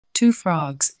Two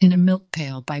Frogs in a Milk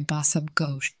Pail by Basab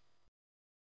Ghosh.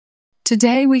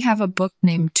 Today we have a book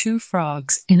named Two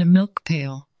Frogs in a Milk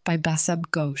Pail by Basab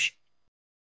Ghosh.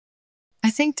 I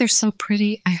think they're so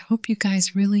pretty. I hope you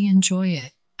guys really enjoy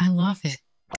it. I love it.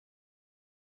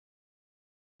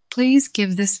 Please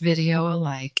give this video a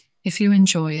like if you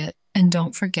enjoy it, and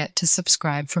don't forget to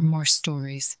subscribe for more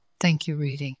stories. Thank you,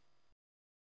 reading.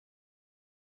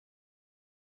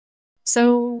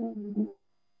 So,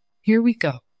 here we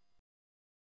go.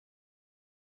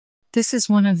 This is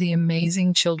one of the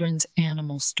amazing children's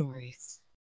animal stories.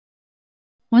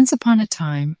 Once upon a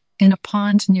time, in a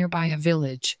pond nearby a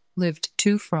village, lived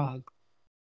two frogs.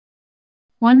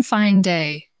 One fine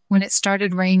day, when it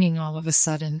started raining all of a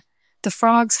sudden, the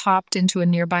frogs hopped into a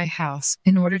nearby house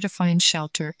in order to find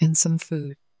shelter and some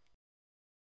food.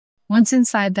 Once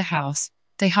inside the house,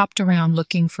 they hopped around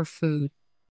looking for food.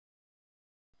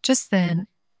 Just then,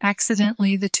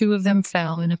 accidentally, the two of them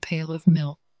fell in a pail of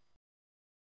milk.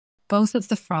 Both of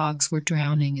the frogs were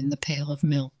drowning in the pail of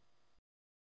milk,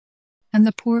 and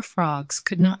the poor frogs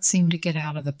could not seem to get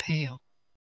out of the pail.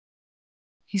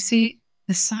 You see,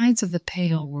 the sides of the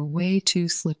pail were way too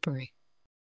slippery.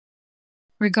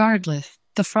 Regardless,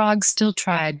 the frogs still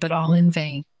tried, but all in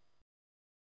vain.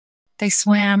 They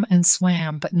swam and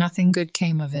swam, but nothing good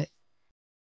came of it.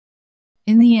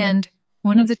 In the end,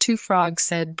 one of the two frogs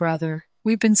said, "Brother,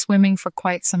 we've been swimming for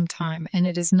quite some time, and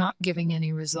it is not giving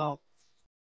any result.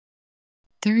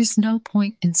 There is no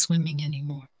point in swimming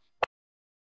anymore.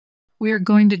 We are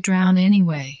going to drown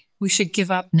anyway. We should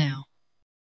give up now."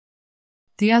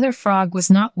 The other frog was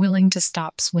not willing to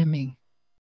stop swimming.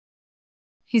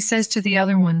 He says to the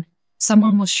other one,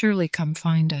 "Someone will surely come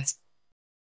find us.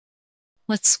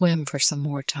 Let's swim for some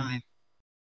more time."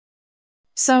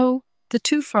 So, the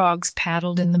two frogs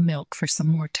paddled in the milk for some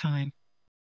more time.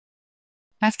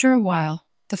 After a while,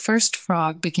 the first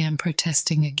frog began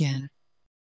protesting again.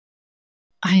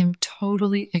 "I am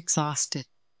totally exhausted.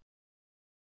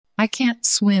 I can't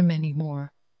swim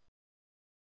anymore."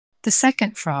 The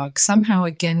second frog somehow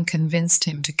again convinced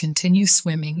him to continue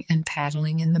swimming and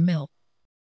paddling in the milk.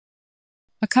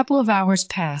 A couple of hours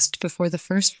passed before the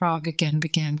first frog again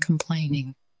began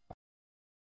complaining.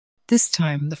 This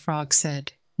time the frog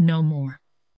said, "No more.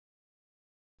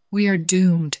 We are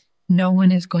doomed. No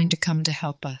one is going to come to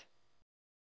help us.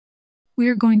 We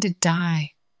are going to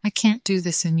die. I can't do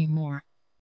this anymore."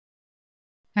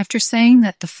 After saying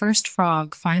that, the first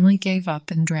frog finally gave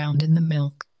up and drowned in the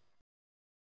milk.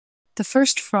 The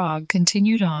first frog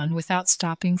continued on without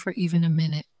stopping for even a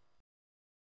minute.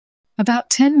 About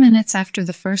 10 minutes after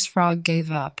the first frog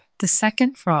gave up, the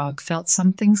second frog felt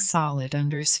something solid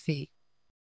under his feet.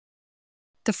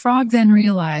 The frog then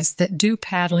realized that due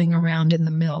paddling around in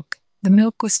the milk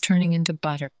was turning into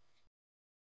butter.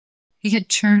 He had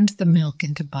churned the milk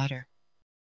into butter.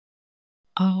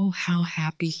 Oh, how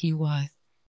happy he was.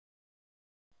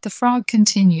 The frog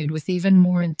continued with even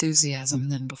more enthusiasm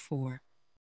than before.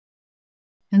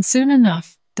 And soon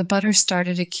enough, the butter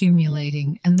started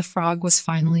accumulating, and the frog was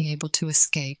finally able to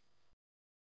escape.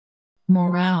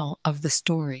 Moral of the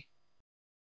story: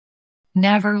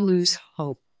 never lose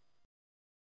hope.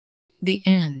 The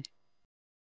end.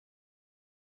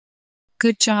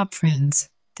 Good job, friends.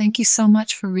 Thank you so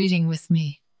much for reading with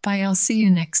me. Bye, I'll see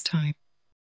you next time.